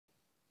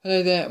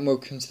Hello there and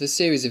welcome to the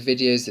series of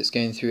videos that's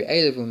going through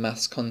A-level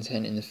maths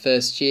content in the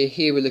first year.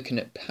 Here we're looking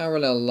at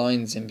parallel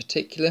lines in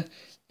particular,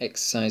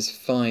 exercise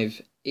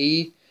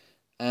 5e,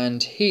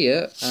 and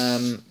here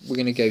we're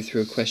going to go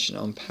through a question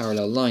on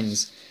parallel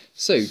lines.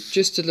 So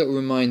just a little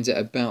reminder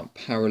about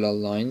parallel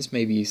lines,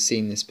 maybe you've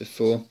seen this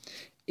before.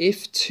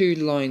 If two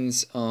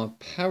lines are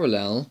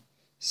parallel,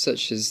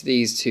 such as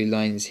these two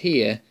lines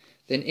here,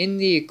 then in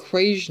the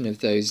equation of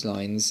those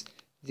lines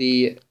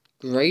the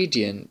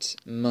gradient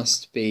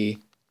must be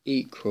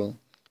equal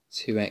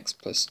to x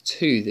plus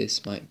 2,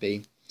 this might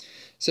be.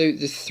 So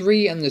the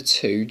 3 and the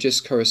 2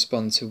 just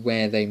correspond to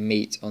where they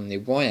meet on the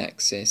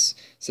y-axis,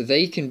 so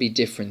they can be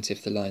different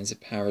if the lines are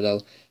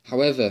parallel.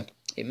 However,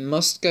 it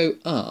must go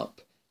up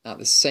at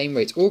the same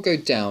rate or go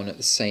down at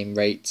the same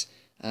rate,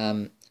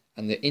 and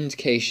the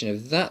indication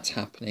of that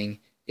happening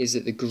is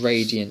that the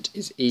gradient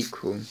is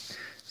equal.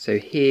 So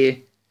here,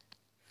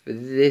 for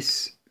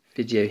this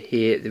video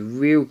here, the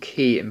real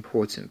key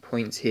important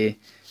point here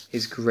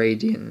is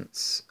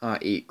gradients are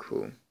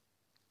equal.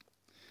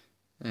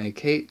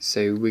 Okay,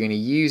 so we're going to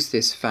use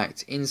this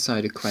fact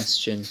inside a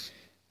question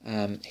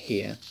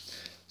here.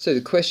 So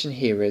the question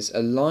here is,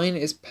 a line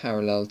is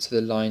parallel to the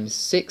line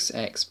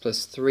 6x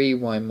plus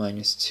 3y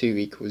minus 2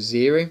 equals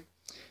 0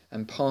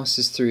 and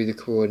passes through the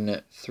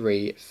coordinate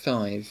 3,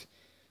 5.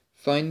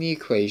 Find the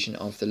equation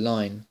of the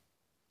line.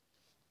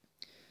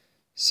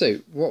 So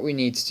what we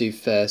need to do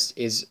first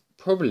is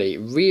probably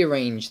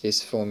rearrange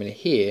this formula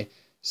here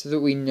so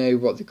that we know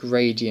what the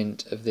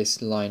gradient of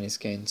this line is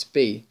going to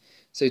be.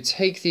 So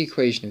take the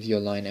equation of your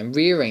line and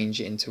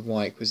rearrange it into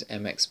y equals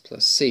mx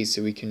plus c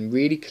so we can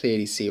really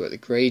clearly see what the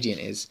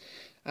gradient is.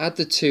 Add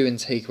the 2 and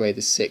take away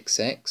the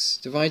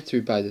 6x, divide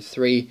through by the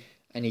 3,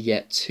 and you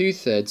get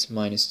 2/3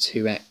 minus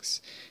 2x.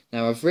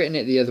 Now I've written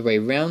it the other way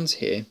round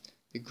here.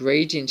 The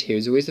gradient here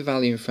is always the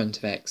value in front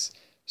of x,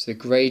 so the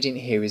gradient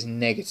here is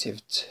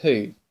negative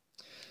 2.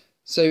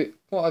 So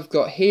what I've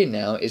got here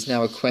now is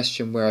a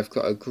question where I've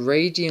got a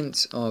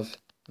gradient of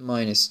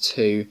minus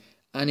 2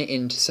 and it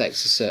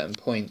intersects a certain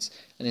point.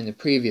 And in the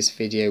previous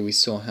video we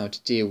saw how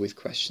to deal with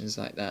questions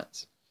like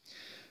that.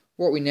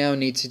 What we now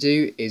need to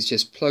do is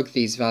just plug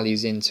these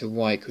values into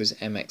y equals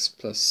mx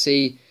plus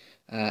c.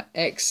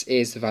 X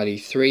is the value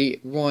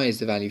 3, y is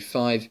the value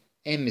 5,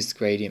 m is the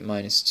gradient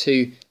minus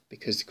 2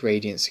 because the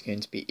gradients are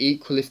going to be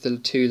equal if the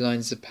two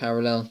lines are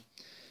parallel.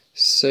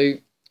 So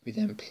we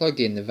then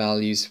plug in the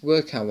values,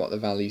 work out what the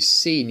value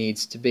c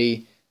needs to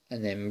be,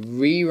 and then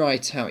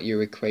rewrite out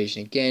your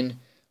equation again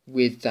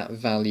with that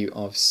value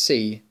of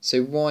c.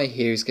 So y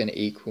here is going to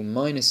equal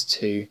minus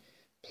 2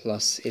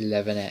 plus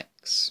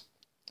 11x.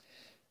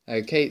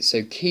 Okay,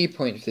 so key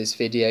point for this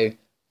video,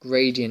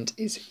 gradient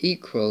is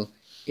equal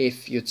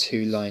if your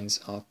two lines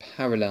are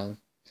parallel.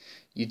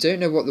 You don't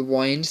know what the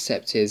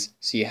y-intercept is,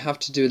 so you have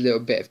to do a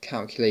little bit of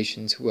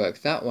calculation to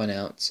work that one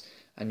out.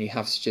 And you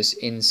have to just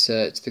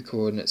insert the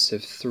coordinates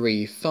of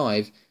 3,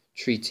 5,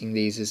 treating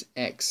these as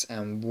x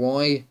and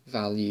y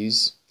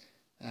values,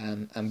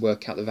 and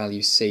work out the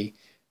value c.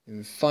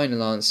 And the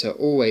final answer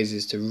always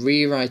is to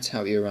rewrite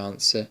out your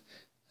answer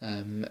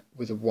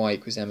with a y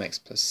equals mx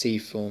plus c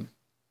form.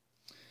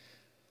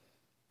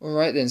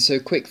 Alright then, so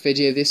quick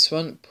video this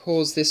one,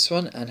 pause this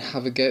one and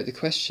have a go at the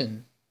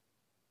question.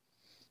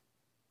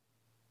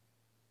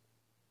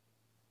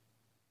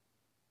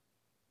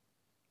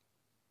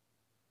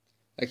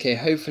 Okay,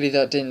 hopefully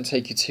that didn't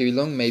take you too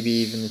long, maybe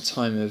even the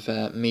time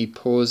of me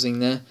pausing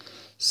there.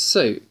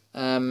 So,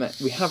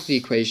 we have the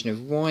equation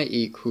of y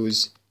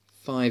equals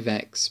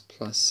 5x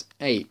plus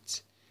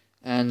 8.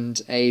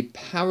 And a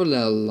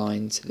parallel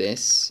line to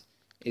this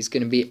is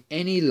going to be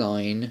any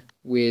line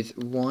with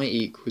y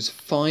equals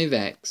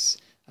 5x.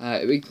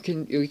 We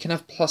can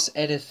have plus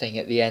anything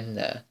at the end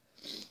there,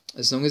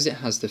 as long as it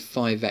has the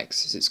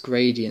 5x as its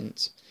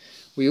gradient.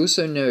 We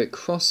also know it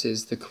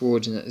crosses the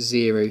coordinate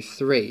 0,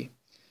 3.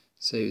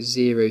 So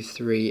 0,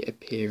 3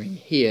 appearing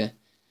here.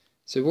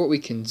 So what we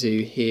can do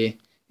here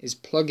is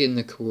plug in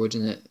the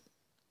coordinate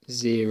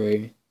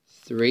 0,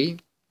 3.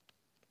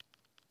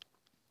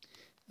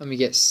 And we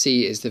get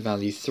c is the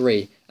value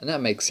 3. And that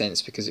makes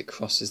sense because it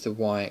crosses the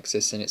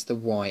y-axis and it's the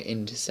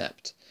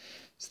y-intercept.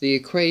 So the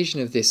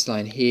equation of this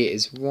line here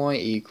is y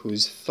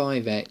equals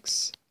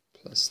 5x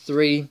plus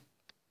 3. And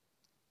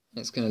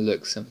it's going to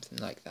look something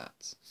like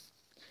that.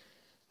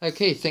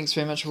 Okay, thanks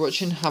very much for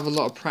watching. Have a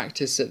lot of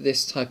practice at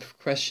this type of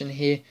question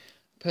here.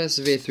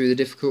 Persevere through the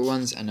difficult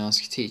ones and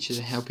ask your teacher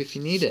to help if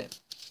you need it.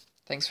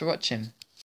 Thanks for watching.